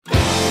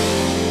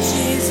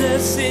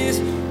Jesus is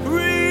real.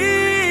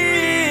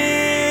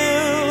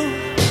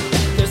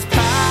 There's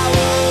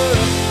power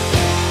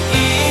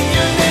in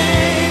your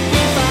name.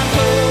 We find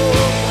hope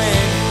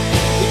when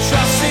we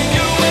trust in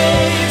your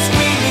ways.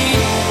 We need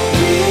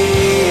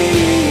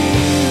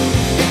real.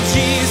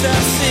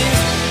 Jesus is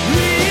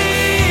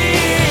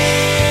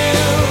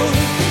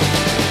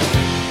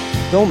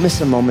real. Don't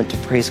miss a moment to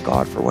praise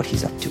God for what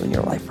he's up to in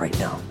your life right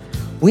now.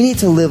 We need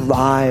to live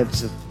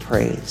lives of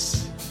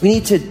praise. We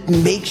need to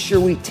make sure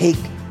we take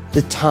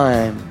the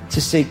time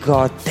to say,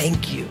 God,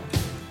 thank you.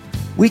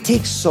 We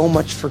take so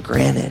much for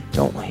granted,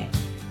 don't we?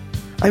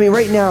 I mean,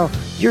 right now,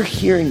 you're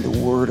hearing the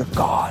word of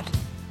God,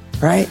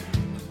 right?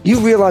 You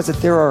realize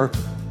that there are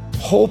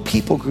whole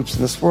people groups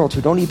in this world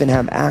who don't even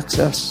have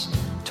access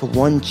to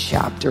one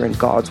chapter in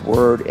God's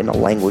word in a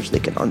language they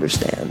can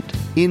understand.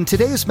 In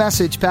today's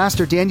message,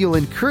 Pastor Daniel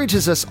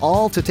encourages us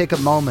all to take a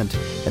moment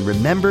and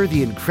remember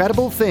the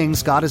incredible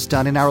things God has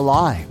done in our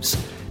lives.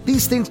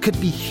 These things could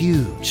be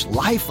huge,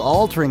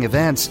 life-altering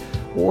events,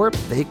 or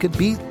they could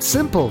be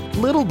simple,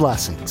 little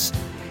blessings.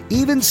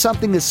 Even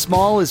something as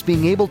small as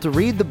being able to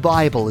read the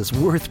Bible is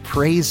worth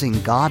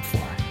praising God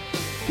for.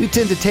 We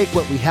tend to take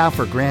what we have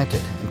for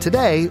granted, and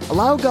today,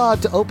 allow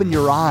God to open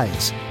your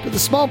eyes to the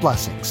small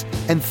blessings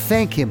and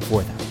thank Him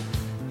for them.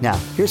 Now,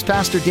 here's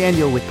Pastor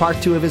Daniel with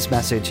part 2 of his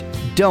message,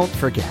 Don't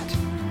Forget.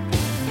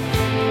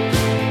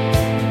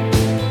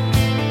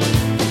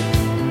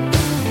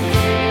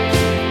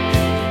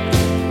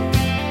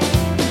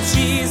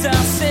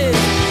 Jesus is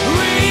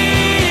real.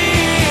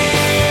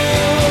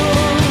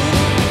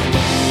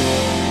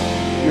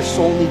 Your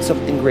soul needs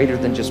something greater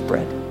than just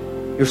bread.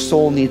 Your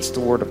soul needs the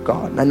word of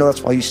God. And I know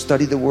that's why you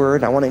study the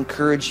word. I want to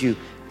encourage you,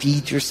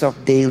 feed yourself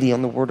daily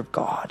on the word of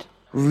God.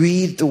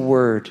 Read the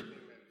word.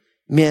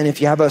 Man,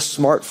 if you have a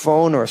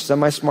smartphone or a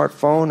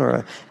semi-smartphone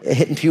or a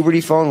hitting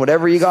puberty phone,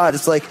 whatever you got,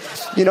 it's like,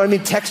 you know what I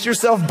mean? Text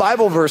yourself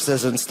Bible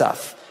verses and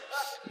stuff.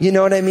 You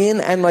know what I mean?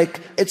 And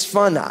like, it's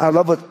fun. I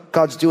love what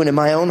God's doing in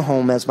my own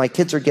home as my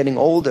kids are getting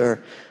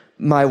older.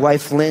 My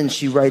wife, Lynn,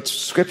 she writes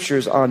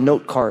scriptures on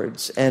note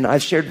cards. And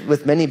I've shared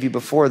with many of you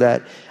before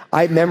that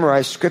I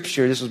memorized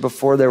scripture. This was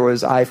before there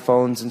was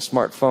iPhones and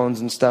smartphones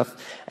and stuff.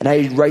 And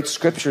I write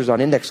scriptures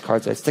on index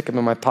cards. I'd stick them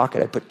in my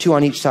pocket. I'd put 2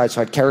 on each side.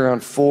 So I'd carry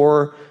around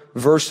 4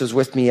 verses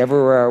with me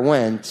everywhere I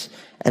went.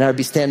 And I'd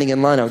be standing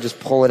in line. I would just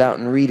pull it out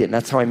and read it. And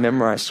that's how I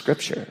memorized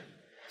scripture.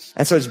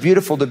 And so it's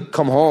beautiful to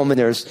come home and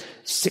there's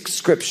 6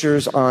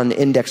 scriptures on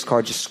index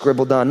cards just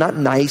scribbled on. Not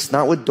nice,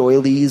 not with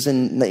doilies.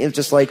 And it's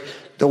just like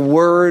the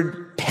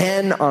word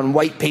pen on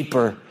white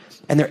paper.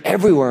 And they're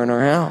everywhere in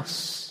our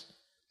house.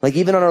 Like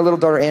even on our little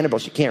daughter Annabelle,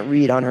 she can't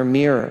read on her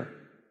mirror,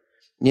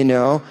 you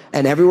know?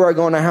 And everywhere I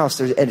go in our house,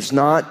 and it's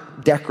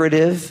not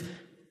decorative,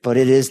 but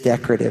it is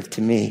decorative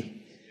to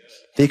me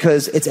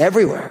because it's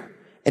everywhere.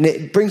 And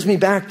it brings me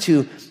back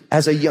to,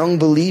 as a young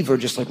believer,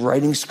 just like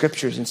writing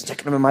scriptures and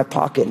sticking them in my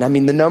pocket. And I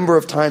mean, the number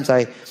of times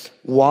I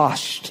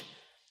washed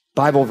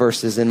Bible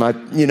verses in my,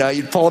 you know,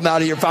 you'd pull them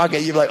out of your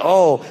pocket. You'd be like,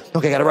 oh,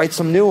 okay, I got to write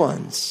some new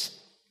ones.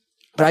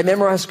 But I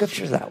memorize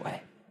scriptures that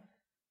way.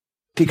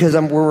 Because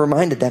we're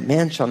reminded that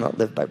man shall not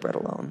live by bread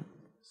alone,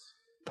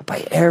 but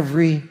by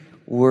every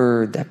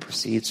word that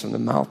proceeds from the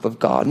mouth of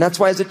God. And that's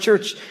why as a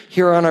church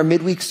here on our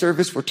midweek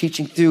service, we're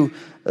teaching through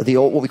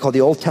what we call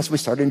the Old Testament. We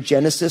started in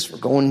Genesis. We're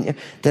going,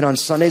 then on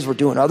Sundays, we're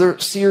doing other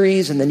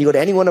series. And then you go to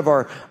any one of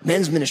our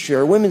men's ministry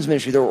or women's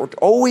ministry. They're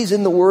always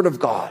in the word of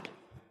God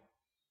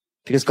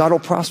because God will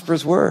prosper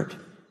his word.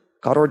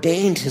 God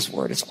ordained his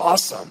word. It's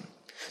awesome.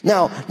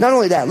 Now, not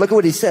only that, look at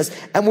what he says.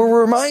 And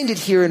we're reminded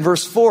here in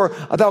verse 4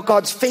 about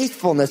God's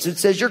faithfulness. It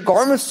says, your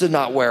garments did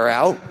not wear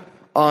out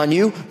on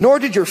you, nor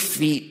did your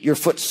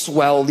foot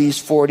swell these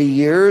 40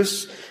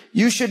 years.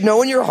 You should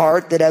know in your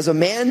heart that as a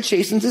man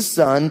chastens his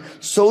son,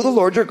 so the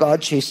Lord your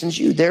God chastens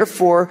you.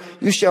 Therefore,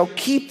 you shall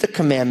keep the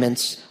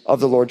commandments of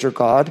the Lord your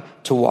God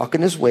to walk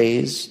in his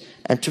ways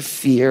and to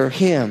fear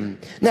him.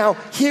 Now,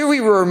 here we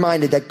were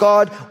reminded that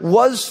God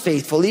was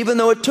faithful, even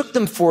though it took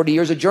them 40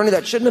 years, a journey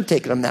that shouldn't have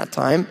taken them that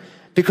time,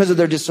 because of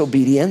their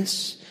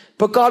disobedience.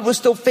 But God was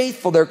still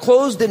faithful. Their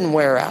clothes didn't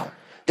wear out.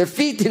 Their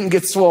feet didn't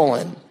get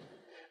swollen,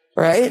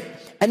 right?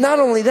 And not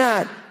only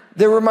that,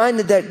 they're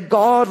reminded that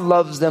God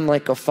loves them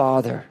like a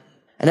father.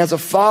 And as a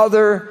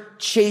father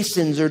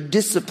chastens or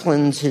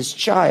disciplines his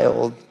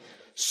child,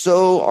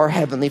 so our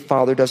Heavenly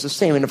Father does the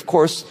same. And of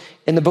course,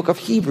 in the book of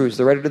Hebrews,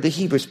 the writer of the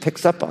Hebrews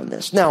picks up on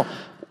this. Now,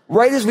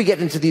 right as we get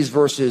into these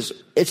verses,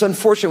 it's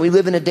unfortunate we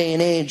live in a day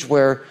and age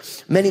where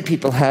many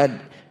people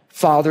had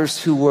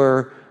fathers who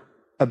were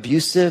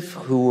abusive,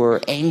 who were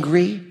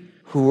angry,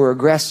 who were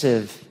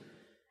aggressive.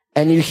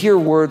 And you hear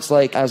words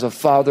like, as a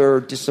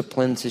father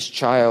disciplines his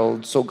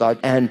child, so God,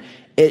 and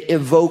it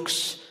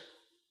evokes,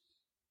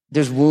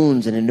 there's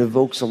wounds and it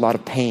evokes a lot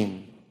of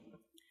pain.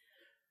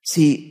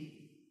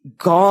 See,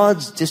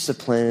 God's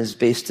discipline is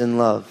based in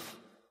love.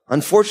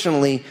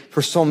 Unfortunately,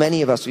 for so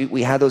many of us,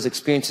 we had those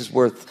experiences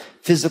with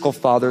physical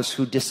fathers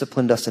who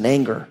disciplined us in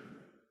anger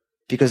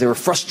because they were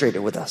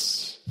frustrated with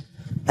us.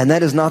 And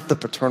that is not the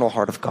paternal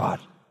heart of God.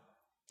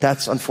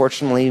 That's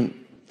unfortunately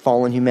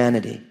fallen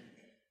humanity.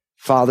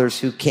 fathers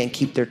who can't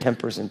keep their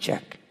tempers in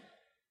check.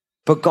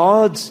 But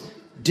God's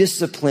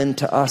discipline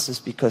to us is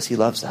because he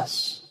loves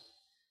us.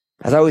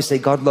 As I always say,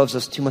 God loves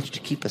us too much to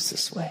keep us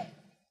this way.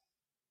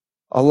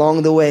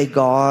 Along the way,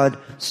 God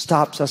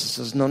stops us and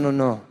says,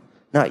 no,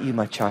 not you,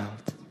 my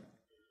child.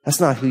 That's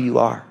not who you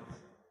are.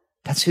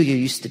 That's who you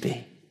used to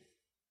be.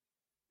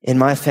 In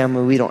my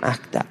family, we don't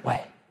act that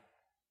way.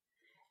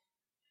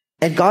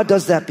 And God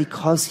does that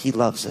because he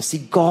loves us. See,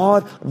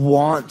 God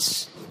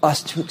wants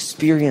us to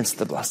experience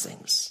the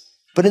blessings.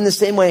 But in the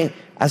same way,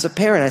 as a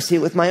parent, I see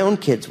it with my own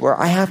kids, where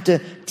I have to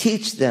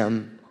teach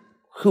them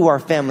who our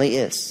family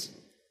is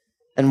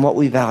and what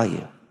we value.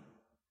 And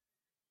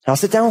I'll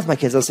sit down with my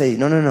kids. I'll say,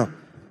 no.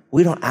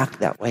 We don't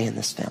act that way in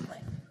this family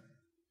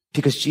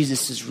because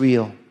Jesus is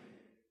real.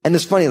 And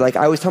it's funny, like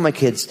I always tell my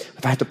kids,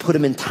 if I have to put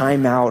them in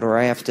timeout or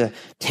I have to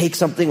take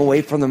something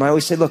away from them, I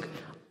always say, look,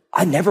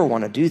 I never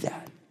want to do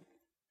that.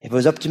 If it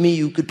was up to me,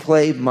 you could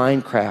play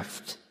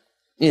Minecraft,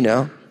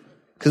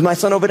 because my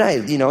son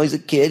Obadiah, he's a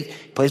kid,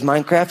 he plays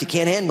Minecraft, he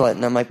can't handle it.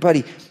 And I'm like,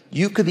 buddy,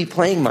 you could be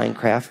playing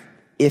Minecraft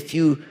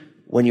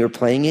when you're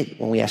playing it,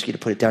 when we ask you to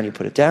put it down, you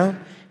put it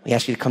down. We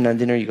ask you to come down to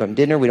dinner, you go to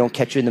dinner. We don't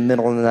catch you in the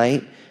middle of the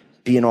night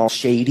being all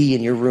shady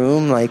in your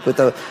room, like with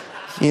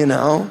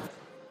And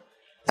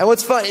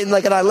what's funny, and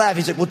I laugh.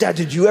 He's like, well, Dad,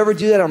 did you ever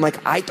do that? I'm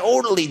like, I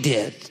totally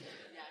did.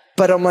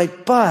 But I'm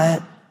like,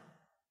 but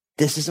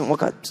this isn't what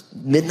got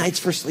midnight's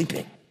for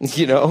sleeping, And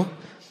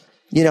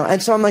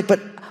so I'm like,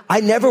 but I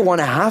never want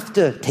to have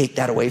to take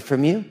that away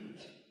from you.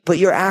 But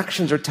your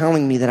actions are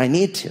telling me that I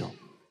need to.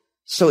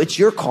 So it's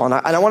your call. And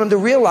I want him to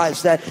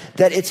realize that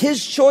it's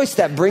his choice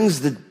that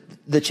brings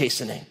the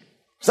chastening.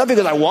 It's not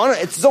because I want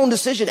it. It's his own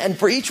decision. And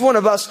for each one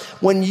of us,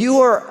 when you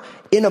are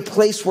in a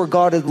place where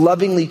God is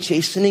lovingly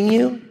chastening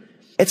you,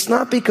 it's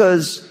not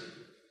because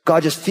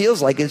God just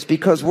feels like it. It's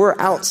because we're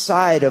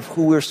outside of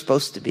who we're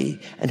supposed to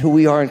be and who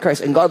we are in Christ.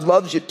 And God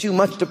loves you too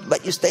much to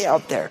let you stay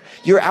out there.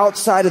 You're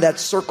outside of that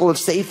circle of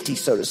safety,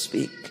 so to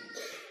speak.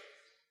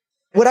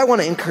 What I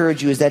want to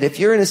encourage you is that if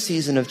you're in a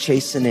season of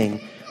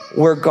chastening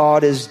where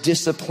God is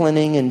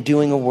disciplining and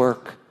doing a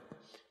work,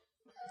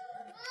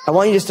 I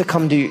want you just to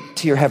come to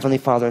your Heavenly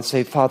Father and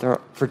say,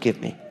 Father,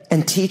 forgive me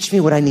and teach me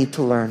what I need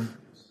to learn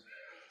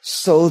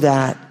so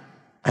that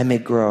I may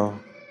grow,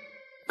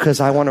 because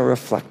I want to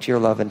reflect your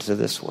love into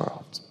this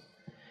world.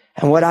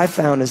 And what I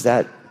found is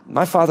that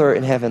my Father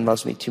in heaven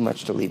loves me too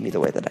much to leave me the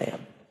way that I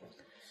am.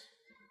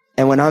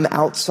 And when I'm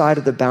outside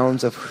of the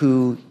bounds of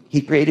who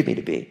he created me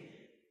to be,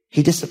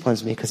 he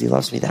disciplines me because he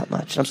loves me that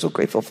much. And I'm so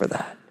grateful for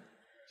that.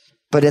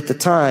 But at the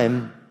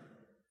time,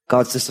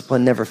 God's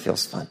discipline never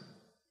feels fun.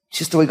 It's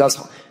just the way God's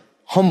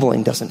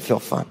humbling doesn't feel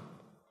fun.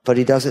 But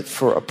he does it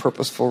for a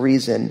purposeful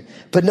reason.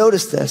 But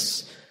notice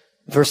this,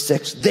 verse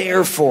 6,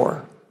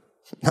 therefore.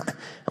 And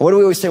what do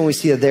we always say when we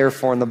see a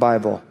therefore in the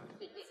Bible?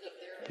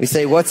 We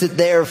say, what's it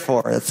there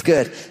for? That's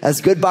good. That's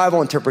good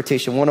Bible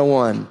interpretation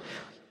 101.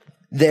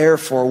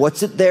 Therefore,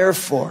 what's it there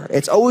for?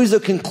 It's always a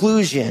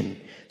conclusion.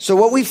 So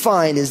what we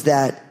find is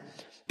that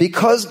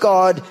because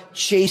God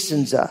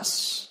chastens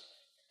us,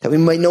 that we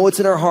might know what's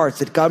in our hearts,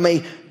 that God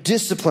may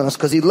discipline us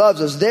because he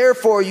loves us.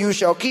 Therefore, you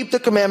shall keep the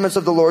commandments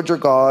of the Lord your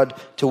God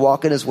to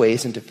walk in his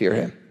ways and to fear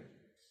him.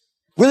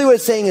 Really what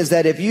it's saying is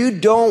that if you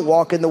don't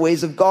walk in the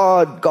ways of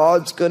God,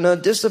 God's going to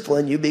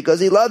discipline you because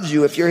he loves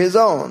you if you're his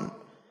own.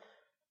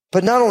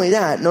 But not only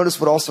that, notice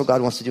what also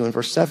God wants to do in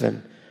verse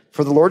 7.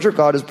 For the Lord your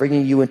God is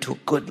bringing you into a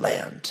good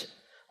land,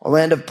 a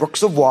land of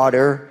brooks of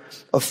water,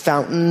 of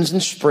fountains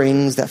and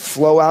springs that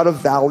flow out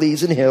of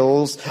valleys and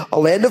hills, a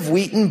land of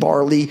wheat and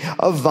barley,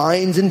 of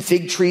vines and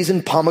fig trees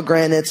and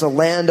pomegranates, a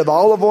land of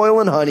olive oil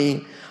and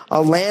honey,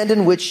 a land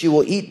in which you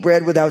will eat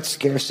bread without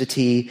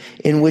scarcity,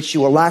 in which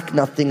you will lack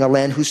nothing, a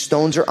land whose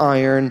stones are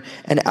iron,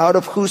 and out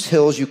of whose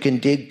hills you can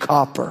dig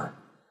copper.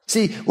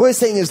 See, what it's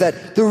saying is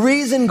that the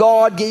reason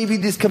God gave you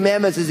these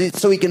commandments is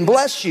so he can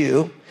bless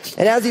you,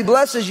 and as he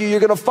blesses you, you're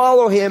going to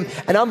follow him,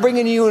 and I'm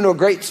bringing you into a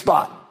great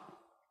spot.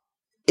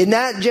 In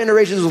that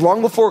generation, it was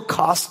long before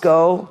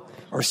Costco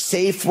or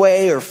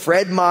Safeway or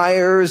Fred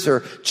Meyer's or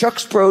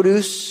Chuck's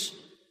Produce.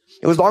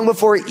 It was long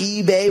before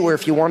eBay, where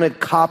if you wanted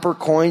copper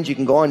coins, you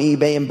can go on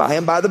eBay and buy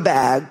them by the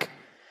bag.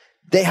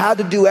 They had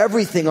to do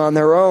everything on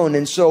their own.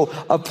 And so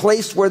a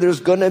place where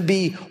there's going to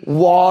be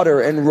water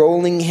and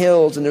rolling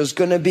hills, and there's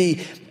going to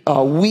be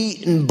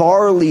wheat and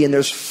barley, and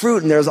there's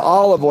fruit and there's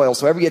olive oil.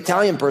 So every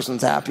Italian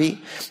person's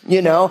happy,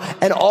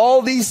 and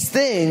all these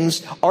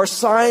things are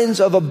signs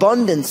of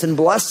abundance and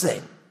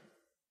blessing.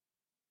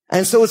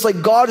 And so it's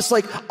like, God is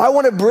like, I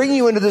want to bring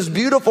you into this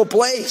beautiful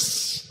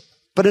place.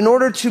 But in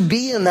order to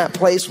be in that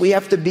place, we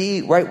have to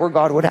be right where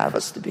God would have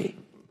us to be.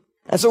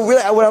 And so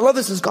really, what I love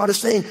is God is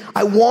saying,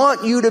 I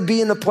want you to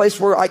be in the place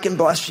where I can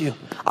bless you.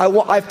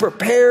 I've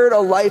prepared a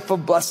life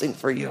of blessing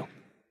for you.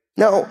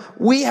 Now,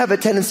 we have a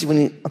tendency,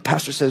 when a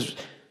pastor says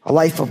a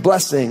life of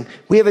blessing,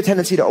 we have a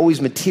tendency to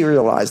always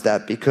materialize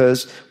that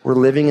because we're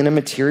living in a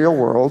material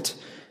world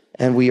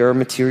and we are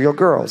material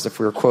girls, if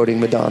we were quoting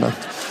Madonna.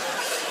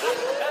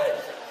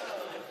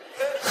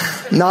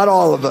 Not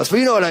all of us, but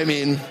you know what I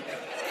mean.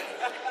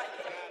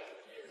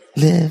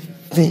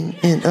 Living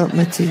in a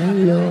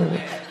material.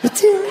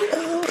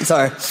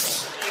 Sorry.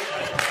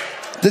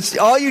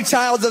 All you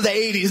childs of the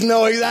 80s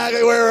know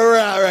exactly where we're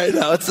at right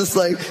now. It's just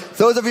like,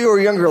 those of you who are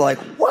younger are like,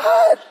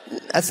 what?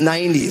 That's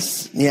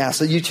 90s. Yeah,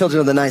 so you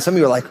children of the 90s, some of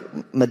you are like,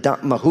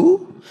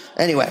 who?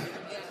 Anyway,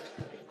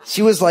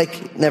 she was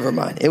like, never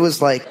mind. It was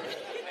like,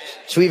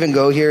 should we even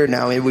go here?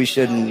 No, maybe we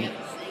shouldn't.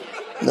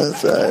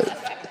 That's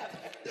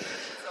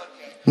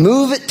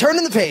move it, turn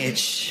in the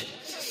page.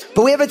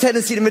 But we have a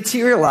tendency to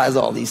materialize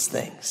all these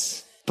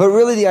things. But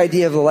really the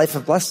idea of the life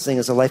of blessing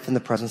is a life in the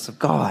presence of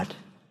God.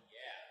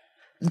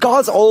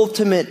 God's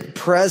ultimate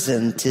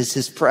present is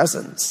his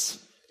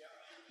presence.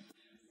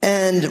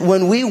 And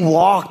when we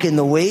walk in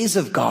the ways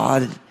of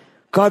God,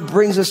 God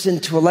brings us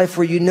into a life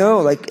where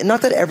like,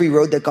 not that every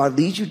road that God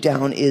leads you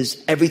down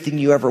is everything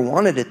you ever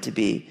wanted it to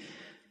be,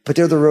 but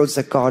they're the roads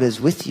that God is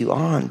with you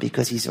on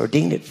because he's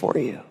ordained it for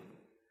you.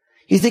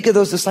 You think of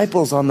those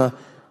disciples in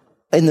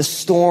the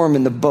storm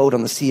in the boat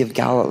on the Sea of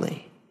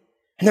Galilee.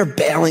 And they're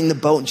bailing the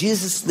boat.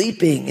 Jesus is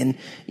sleeping. And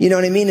you know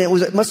what I mean?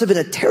 It must have been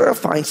a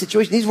terrifying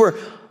situation. These were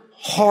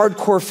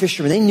hardcore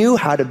fishermen. They knew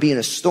how to be in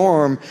a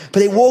storm, but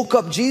they woke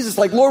up Jesus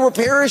like, Lord, we're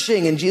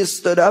perishing. And Jesus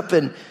stood up,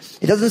 and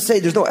it doesn't say,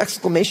 there's no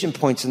exclamation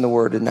points in the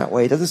word in that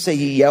way. It doesn't say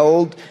he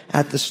yelled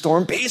at the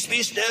storm, peace,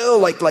 be still,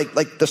 like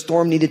the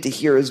storm needed to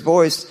hear his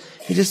voice.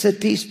 He just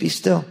said, peace, be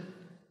still.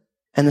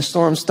 And the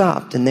storm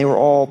stopped, and they were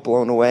all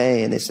blown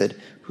away. And they said,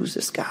 who's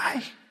this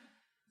guy?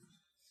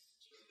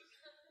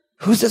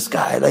 Who's this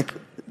guy? Like,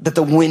 that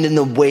the wind and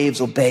the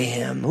waves obey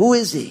him. Who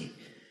is he?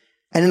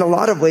 And in a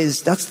lot of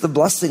ways, that's the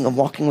blessing of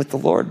walking with the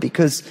Lord,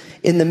 because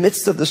in the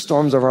midst of the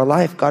storms of our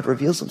life, God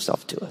reveals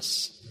himself to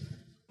us.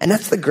 And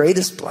that's the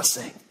greatest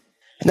blessing.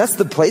 And that's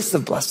the place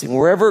of blessing.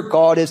 Wherever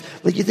God is,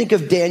 like you think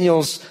of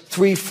Daniel's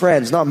 3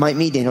 friends, not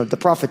me, Daniel, the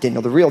prophet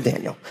Daniel, the real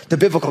Daniel, the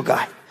biblical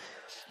guy.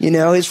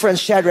 His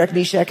friends Shadrach,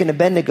 Meshach, and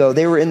Abednego,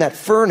 they were in that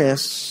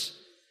furnace.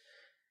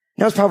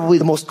 That was probably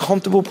the most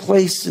comfortable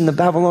place in the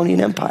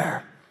Babylonian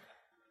Empire,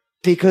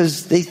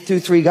 because they threw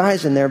 3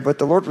 guys in there, but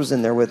the Lord was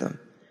in there with them.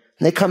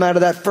 And they come out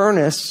of that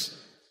furnace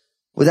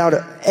without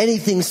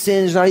anything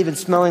singed, not even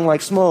smelling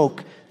like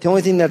smoke. The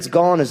only thing that's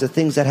gone is the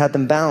things that had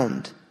them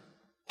bound,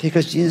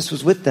 because Jesus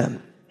was with them.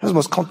 That was the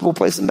most comfortable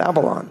place in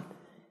Babylon,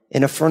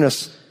 in a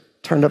furnace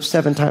turned up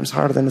 7 times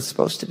harder than it's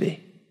supposed to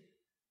be.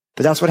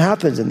 But that's what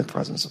happens in the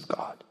presence of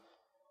God.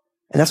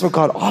 And that's what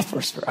God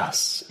offers for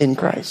us in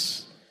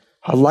Christ.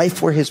 A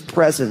life where his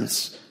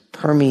presence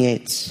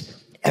permeates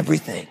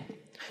everything.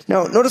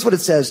 Now, notice what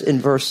it says in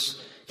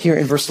verse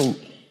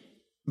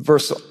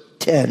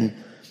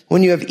 10.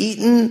 When you have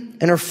eaten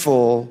and are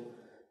full,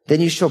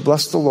 then you shall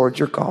bless the Lord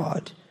your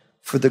God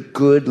for the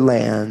good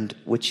land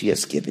which he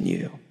has given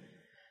you.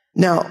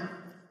 Now,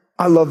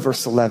 I love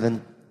verse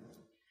 11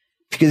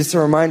 because it's a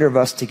reminder of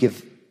us to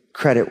give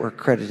credit where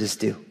credit is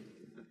due.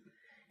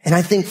 And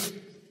I think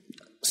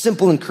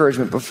simple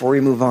encouragement before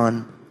we move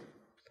on,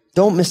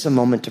 don't miss a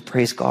moment to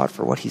praise God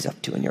for what he's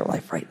up to in your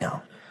life right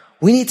now.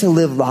 We need to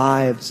live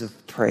lives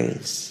of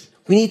praise.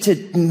 We need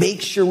to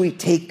make sure we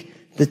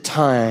take the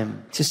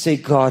time to say,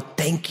 God,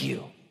 thank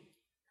you.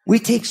 We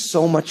take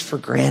so much for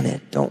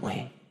granted, don't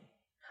we?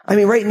 I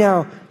mean, right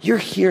now, you're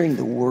hearing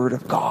the word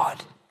of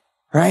God,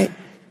 right?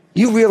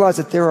 You realize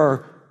that there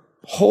are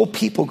whole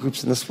people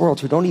groups in this world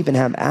who don't even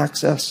have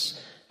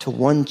access to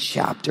one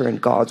chapter in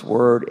God's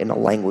word in a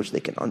language they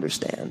can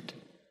understand.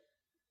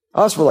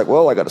 Us, we're like,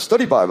 well, I got a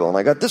study Bible, and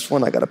I got this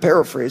one, I got a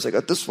paraphrase, I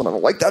got this one, I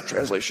don't like that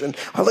translation,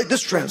 I like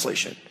this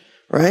translation,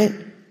 right?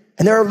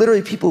 And there are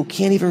literally people who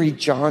can't even read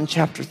John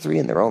chapter 3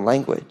 in their own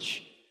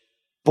language,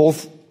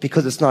 both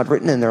because it's not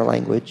written in their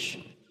language,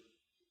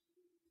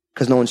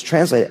 because no one's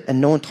translated, and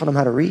no one taught them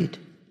how to read.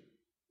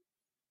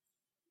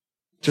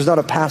 There's not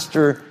a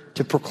pastor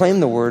to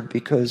proclaim the word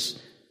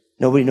because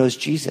nobody knows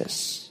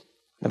Jesus.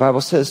 The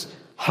Bible says,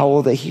 how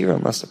will they hear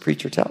unless the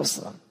preacher tells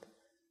them?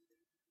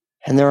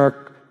 And there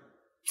are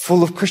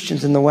full of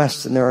Christians in the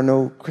West, and there are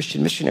no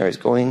Christian missionaries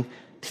going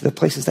to the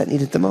places that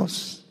need it the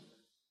most.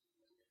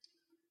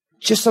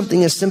 Just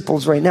something as simple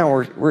as right now,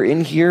 we're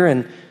in here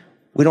and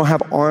we don't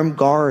have armed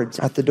guards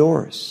at the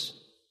doors.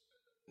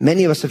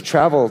 Many of us have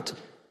traveled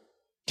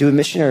doing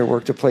missionary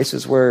work to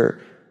places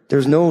where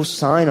there's no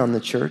sign on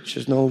the church,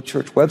 there's no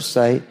church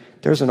website,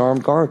 there's an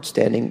armed guard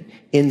standing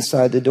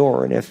inside the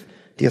door, and if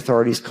the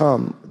authorities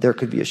come, there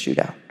could be a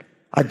shootout.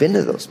 I've been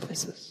to those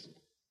places.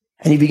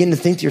 And you begin to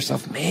think to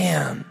yourself,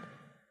 man,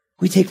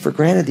 we take for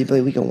granted the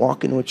ability we can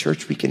walk into a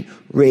church, we can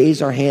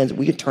raise our hands,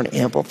 we can turn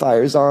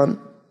amplifiers on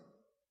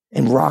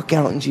and rock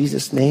out in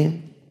Jesus'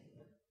 name.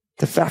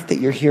 The fact that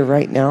you're here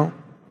right now,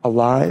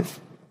 alive,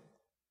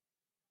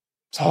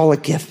 it's all a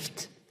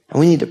gift. And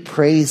we need to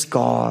praise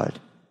God.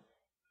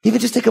 Even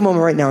just take a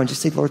moment right now and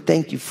just say, Lord,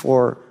 thank you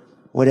for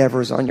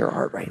whatever is on your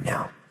heart right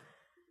now.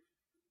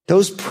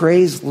 Those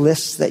praise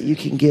lists that you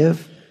can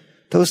give,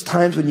 those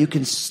times when you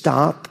can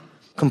stop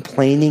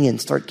complaining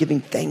and start giving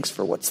thanks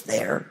for what's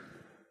there,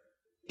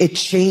 it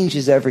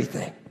changes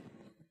everything.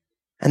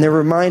 And they're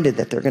reminded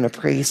that they're going to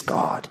praise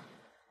God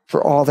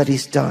for all that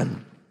he's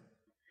done.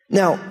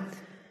 Now,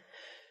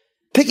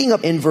 Picking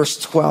up in verse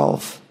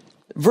 12.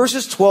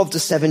 Verses 12 to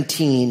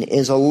 17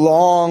 is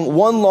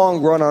one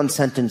long run-on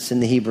sentence in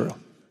the Hebrew.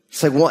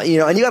 It's like one,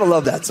 and you gotta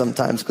love that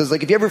sometimes, because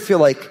like if you ever feel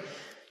like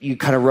you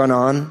kind of run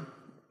on,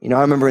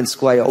 I remember in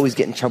school I always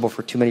get in trouble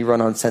for too many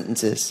run-on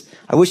sentences.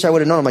 I wish I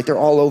would have known. I'm like, they're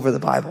all over the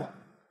Bible.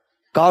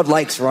 God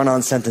likes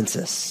run-on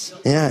sentences.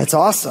 Yeah, it's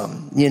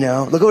awesome.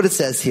 Look at what it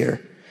says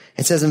here.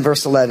 It says in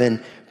verse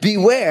 11,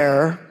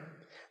 beware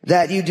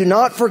that you do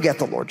not forget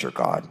the Lord your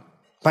God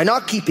by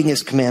not keeping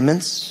his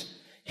commandments,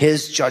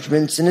 his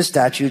judgments, and his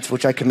statutes,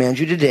 which I command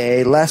you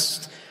today,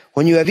 lest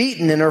when you have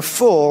eaten and are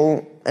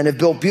full and have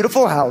built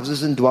beautiful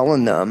houses and dwell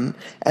in them,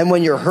 and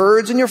when your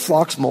herds and your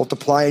flocks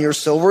multiply, and your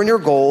silver and your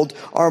gold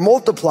are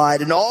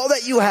multiplied, and all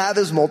that you have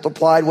is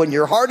multiplied, when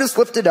your heart is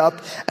lifted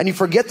up, and you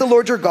forget the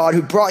Lord your God,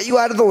 who brought you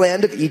out of the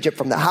land of Egypt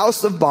from the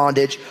house of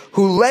bondage,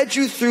 who led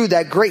you through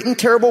that great and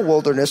terrible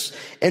wilderness,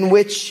 in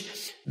which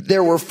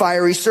there were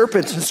fiery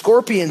serpents and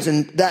scorpions,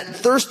 and that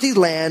thirsty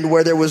land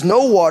where there was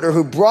no water,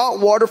 who brought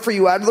water for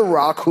you out of the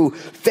rock, who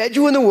fed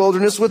you in the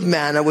wilderness with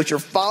manna, which your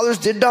fathers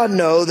did not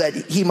know, that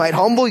he might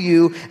humble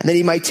you and that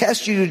he might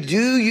test you to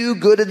do you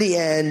good at the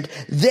end.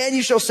 Then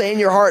you shall say in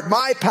your heart,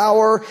 my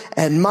power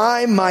and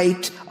my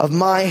might of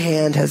my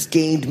hand has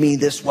gained me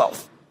this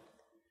wealth.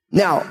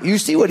 Now, you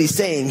see what he's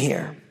saying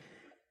here.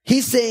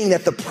 He's saying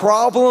that the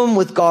problem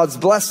with God's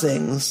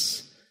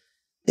blessings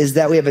is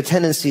that we have a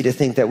tendency to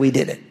think that we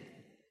did it.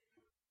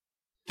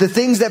 The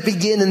things that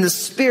begin in the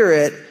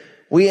spirit,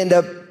 we end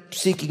up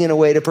seeking in a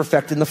way to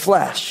perfect in the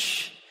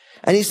flesh.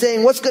 And he's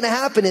saying what's going to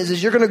happen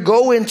is you're going to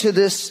go into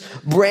this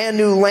brand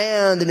new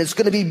land, and it's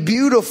going to be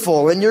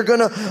beautiful, and you're going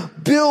to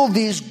build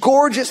these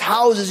gorgeous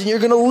houses, and you're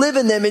going to live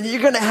in them, and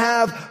you're going to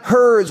have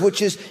herds,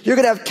 which is you're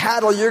going to have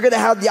cattle, you're going to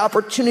have the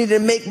opportunity to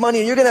make money,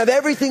 and you're going to have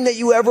everything that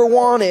you ever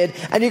wanted,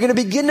 and you're going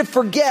to begin to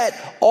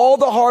forget all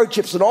the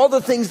hardships and all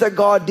the things that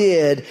God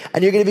did,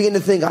 and you're going to begin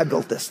to think, I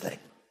built this thing.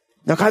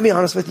 Now, can I be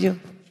honest with you?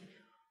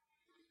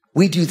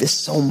 We do this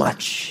so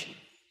much.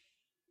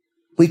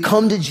 We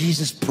come to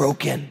Jesus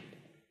broken,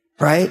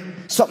 right?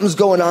 Something's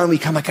going on. We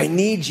come like, I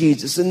need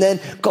Jesus. And then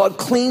God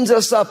cleans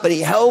us up and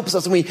he helps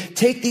us. And we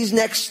take these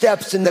next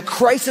steps and the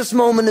crisis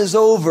moment is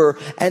over.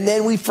 And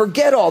then we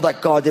forget all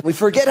that God did. We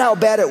forget how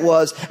bad it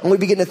was. And we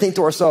begin to think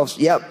to ourselves,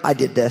 yep, I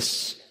did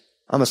this.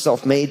 I'm a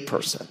self-made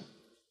person.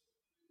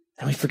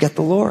 And we forget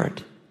the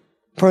Lord.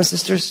 Brothers and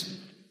sisters,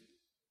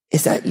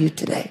 is that you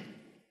today?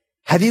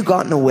 Have you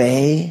gotten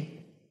away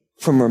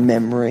from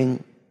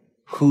remembering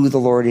who the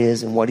Lord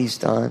is and what he's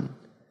done?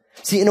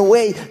 See, in a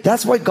way,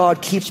 that's why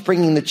God keeps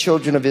bringing the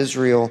children of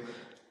Israel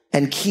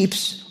and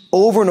keeps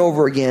over and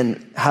over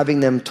again having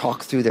them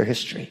talk through their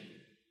history.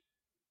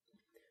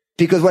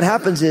 Because what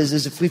happens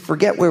is if we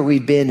forget where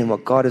we've been and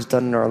what God has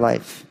done in our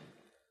life,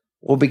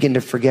 we'll begin to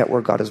forget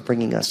where God is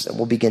bringing us, and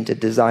we'll begin to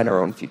design our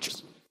own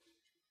futures.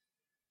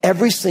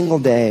 Every single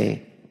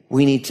day,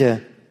 we need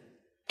to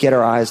get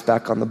our eyes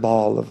back on the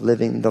ball of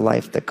living the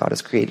life that God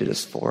has created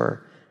us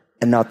for,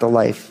 and not the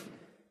life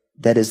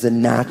that is the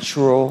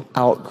natural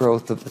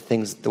outgrowth of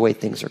the way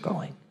things are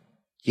going.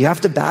 You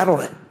have to battle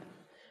it,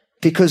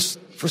 because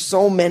for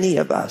so many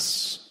of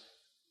us,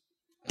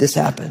 this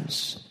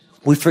happens.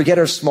 We forget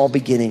our small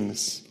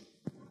beginnings.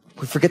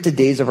 We forget the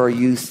days of our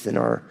youth and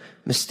our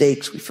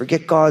mistakes. We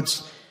forget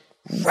God's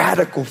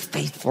radical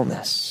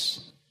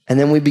faithfulness. And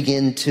then we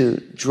begin to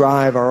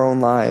drive our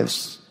own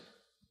lives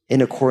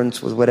in accordance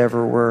with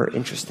whatever we're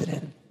interested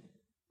in.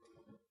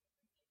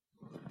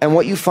 And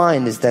what you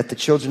find is that the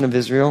children of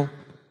Israel,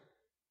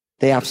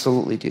 they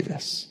absolutely do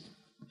this.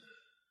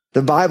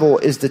 The Bible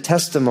is the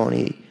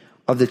testimony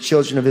of the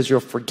children of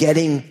Israel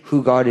forgetting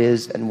who God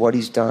is and what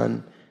he's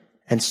done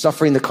and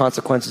suffering the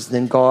consequences. And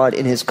then God,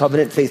 in his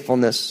covenant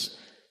faithfulness,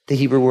 the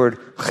Hebrew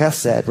word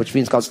chesed, which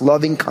means God's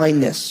loving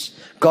kindness,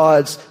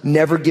 God's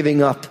never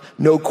giving up,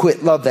 no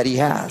quit love that he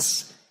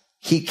has.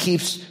 He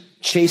keeps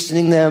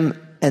chastening them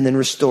and then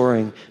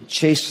restoring,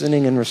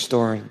 chastening and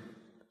restoring.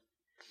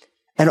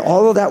 And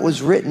all of that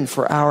was written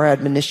for our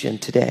admonition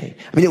today.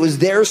 I mean, it was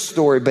their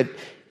story, but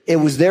it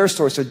was their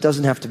story, so it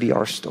doesn't have to be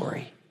our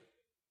story.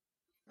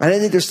 And I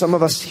think there's some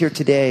of us here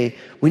today,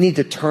 we need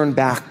to turn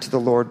back to the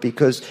Lord,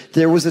 because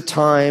there was a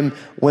time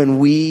when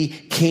we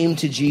came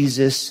to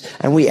Jesus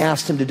and we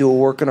asked him to do a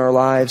work in our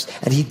lives,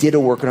 and he did a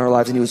work in our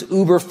lives, and he was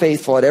uber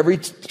faithful at every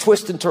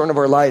twist and turn of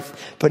our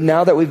life. But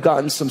now that we've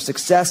gotten some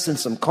success and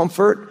some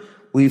comfort,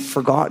 we've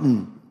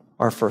forgotten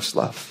our first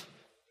love.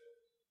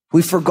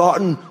 We've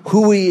forgotten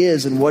who he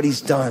is and what he's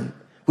done.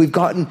 We've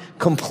gotten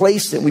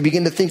complacent. We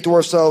begin to think to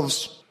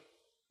ourselves,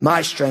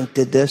 my strength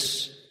did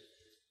this.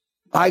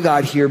 I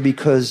got here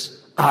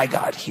because I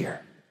got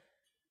here.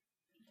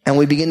 And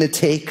we begin to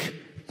take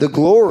the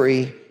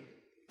glory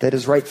that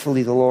is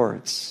rightfully the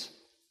Lord's.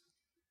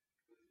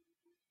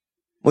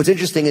 What's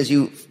interesting is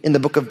in the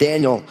book of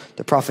Daniel,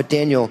 the prophet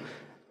Daniel,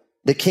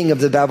 the king of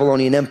the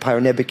Babylonian Empire,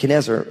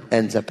 Nebuchadnezzar,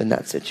 ends up in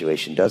that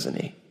situation, doesn't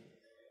he?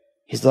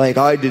 He's like,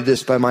 I did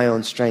this by my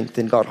own strength.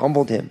 And God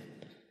humbled him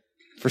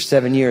for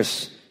 7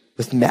 years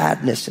with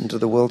madness into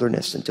the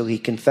wilderness until he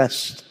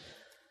confessed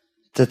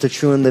that the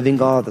true and living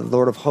God, the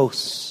Lord of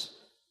hosts,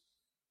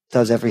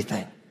 does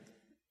everything.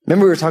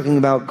 Remember we were talking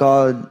about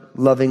God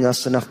loving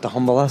us enough to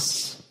humble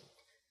us?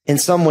 In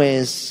some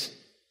ways,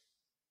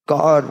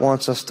 God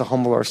wants us to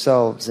humble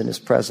ourselves in his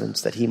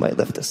presence that he might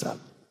lift us up.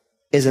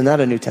 Isn't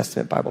that a New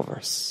Testament Bible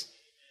verse?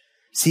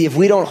 See, if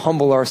we don't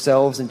humble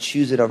ourselves and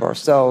choose it of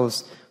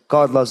ourselves,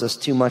 God loves us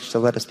too much to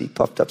let us be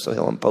puffed up, so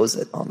he'll impose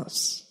it on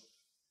us.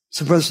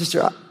 So brother,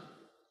 sister,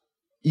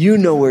 you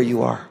know where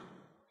you are,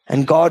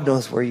 and God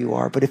knows where you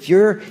are. But if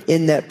you're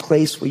in that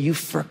place where you've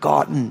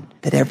forgotten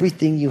that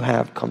everything you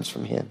have comes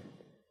from him,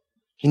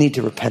 you need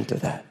to repent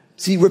of that.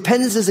 See,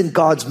 repentance isn't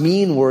God's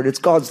mean word, it's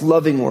God's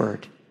loving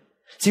word.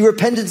 See,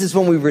 repentance is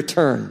when we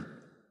return.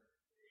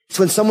 It's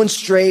when someone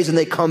strays and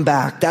they come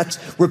back. That's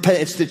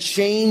repentance. It's the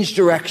change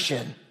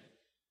direction.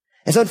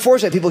 It's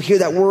unfortunate people hear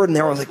that word and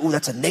they're always like, oh,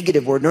 that's a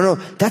negative word. No,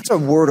 that's a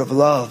word of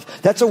love.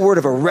 That's a word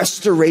of a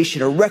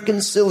restoration, a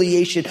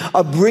reconciliation,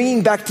 a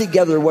bringing back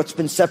together what's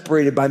been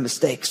separated by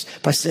mistakes,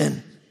 by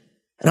sin.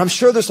 And I'm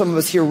sure there's some of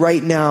us here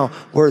right now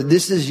where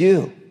this is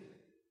you.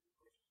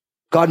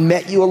 God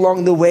met you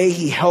along the way.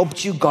 He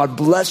helped you. God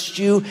blessed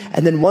you.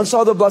 And then once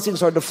all the blessings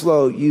start to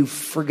flow, you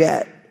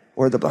forget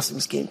where the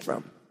blessings came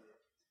from.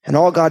 And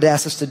all God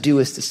asks us to do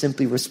is to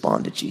simply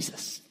respond to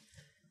Jesus,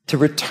 to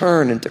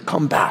return and to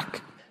come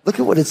back. Look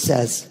at what it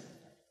says.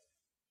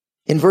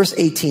 In verse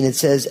 18, it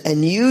says,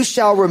 and you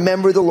shall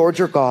remember the Lord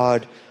your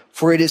God,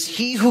 for it is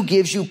he who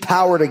gives you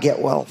power to get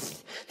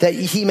wealth, that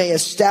he may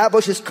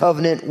establish his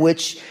covenant,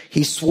 which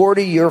he swore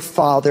to your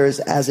fathers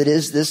as it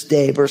is this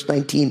day. Verse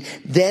 19,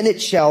 then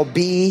it shall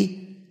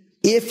be,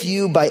 if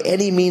you by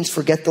any means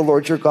forget the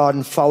Lord your God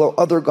and follow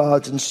other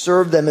gods and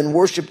serve them and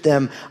worship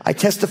them, I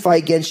testify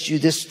against you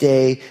this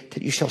day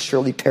that you shall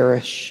surely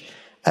perish.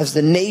 As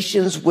the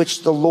nations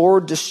which the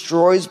Lord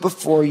destroys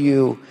before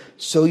you,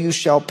 so you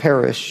shall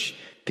perish,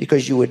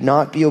 because you would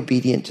not be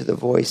obedient to the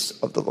voice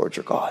of the Lord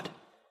your God.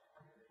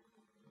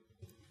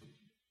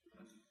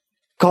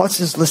 God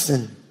says,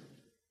 listen,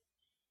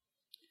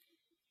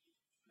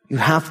 you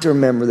have to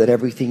remember that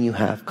everything you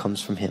have comes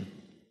from him.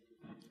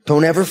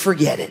 Don't ever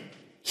forget it.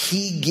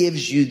 He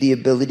gives you the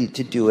ability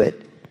to do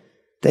it,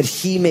 that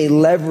he may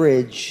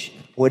leverage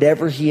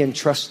whatever he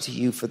entrusts to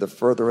you for the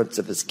furtherance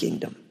of his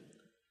kingdom.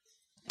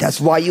 That's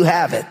why you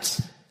have it,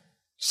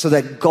 so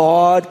that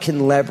God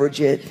can leverage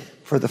it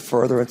for the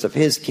furtherance of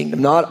his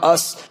kingdom, not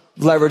us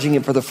leveraging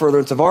it for the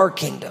furtherance of our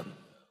kingdom,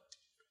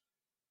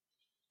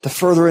 the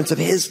furtherance of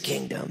his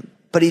kingdom.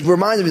 But he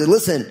reminds me,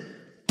 listen,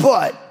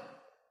 but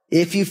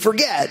if you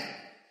forget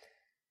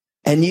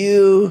and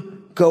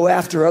you go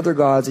after other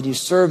gods and you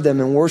serve them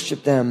and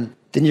worship them,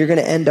 then you're going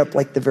to end up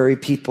like the very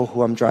people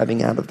who I'm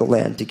driving out of the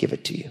land to give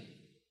it to you.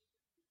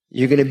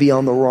 You're going to be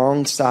on the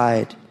wrong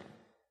side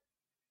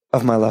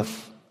of my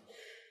love.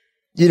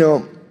 You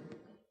know,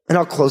 and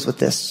I'll close with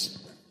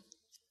this.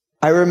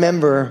 I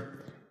remember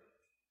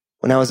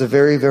when I was a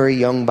very, very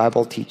young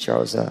Bible teacher, I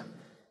was a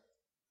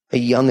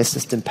young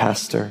assistant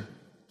pastor.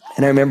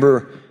 And I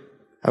remember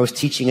I was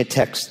teaching a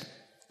text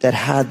that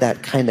had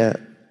that kind of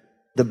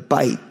the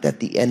bite that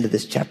the end of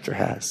this chapter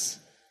has,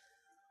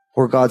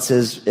 where God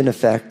says, in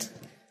effect,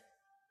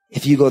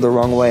 if you go the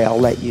wrong way, I'll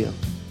let you,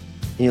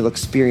 and you'll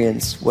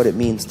experience what it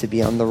means to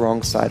be on the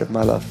wrong side of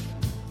my love.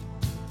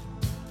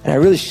 And I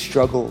really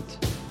struggled.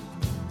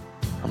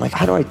 I'm like,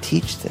 how do I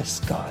teach this,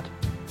 God?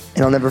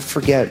 And I'll never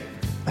forget,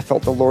 I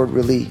felt the Lord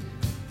really,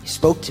 he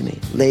spoke to me,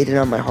 laid it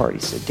on my heart. He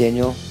said,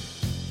 Daniel,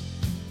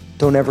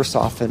 don't ever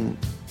soften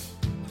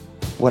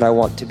what I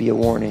want to be a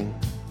warning.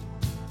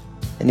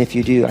 And if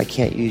you do, I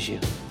can't use you.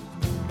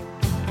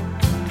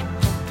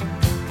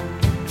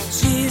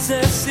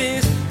 Jesus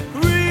is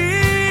real.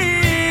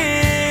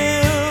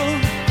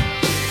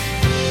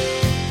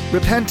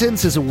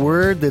 Repentance is a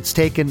word that's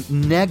taken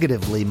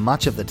negatively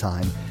much of the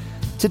time.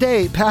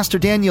 Today, Pastor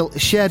Daniel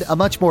shed a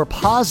much more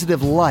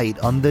positive light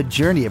on the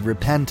journey of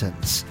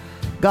repentance.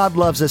 God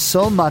loves us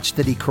so much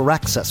that he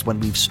corrects us when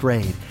we've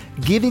strayed,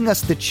 giving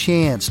us the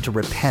chance to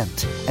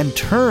repent and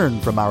turn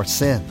from our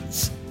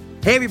sins.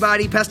 Hey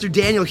everybody, Pastor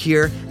Daniel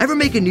here. Ever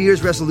make a New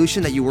Year's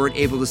resolution that you weren't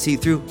able to see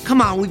through? Come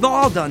on, we've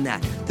all done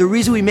that. The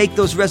reason we make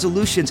those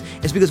resolutions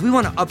is because we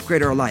want to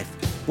upgrade our life.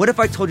 What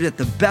if I told you that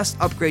the best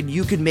upgrade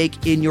you could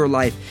make in your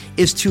life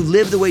is to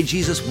live the way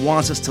Jesus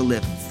wants us to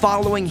live,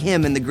 following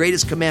him in the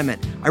greatest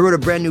commandment? I wrote a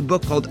brand new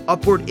book called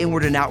Upward,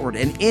 Inward, and Outward,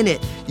 and in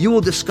it, you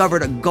will discover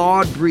a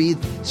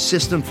God-breathed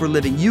system for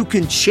living. You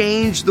can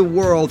change the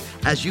world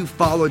as you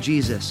follow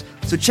Jesus.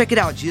 So check it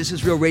out,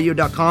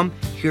 JesusIsRealRadio.com.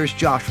 Here's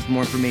Josh with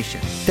more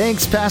information.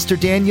 Thanks, Pastor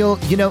Daniel.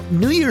 You know,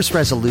 New Year's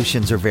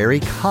resolutions are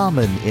very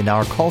common in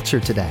our culture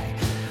today.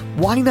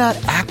 Why not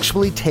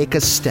actually take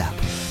a step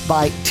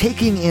by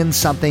taking in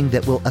something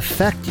that will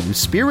affect you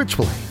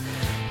spiritually?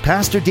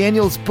 Pastor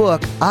Daniel's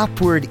book,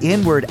 Upward,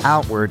 Inward,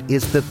 Outward,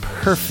 is the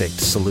perfect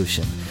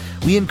solution.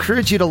 We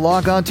encourage you to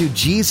log on to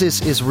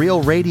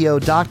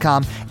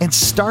JesusIsRealRadio.com and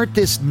start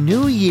this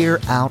new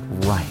year out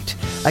right.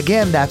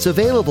 Again, that's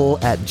available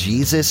at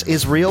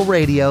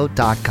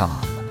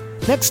JesusIsRealRadio.com.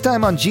 Next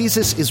time on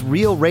Jesus is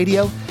Real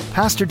Radio,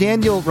 Pastor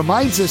Daniel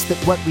reminds us that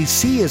what we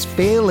see as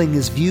failing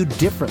is viewed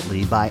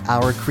differently by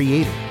our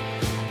Creator.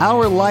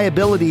 Our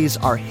liabilities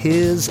are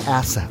His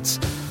assets.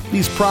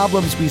 These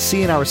problems we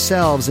see in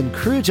ourselves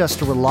encourage us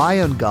to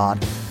rely on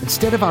God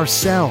instead of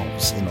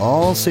ourselves in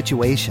all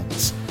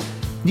situations.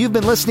 You've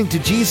been listening to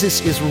Jesus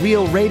is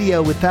Real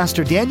Radio with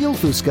Pastor Daniel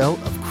Fusco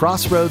of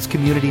Crossroads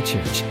Community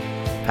Church.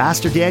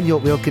 Pastor Daniel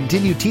will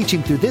continue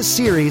teaching through this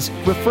series,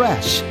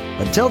 Refresh.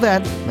 Until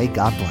then, may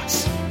God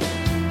bless.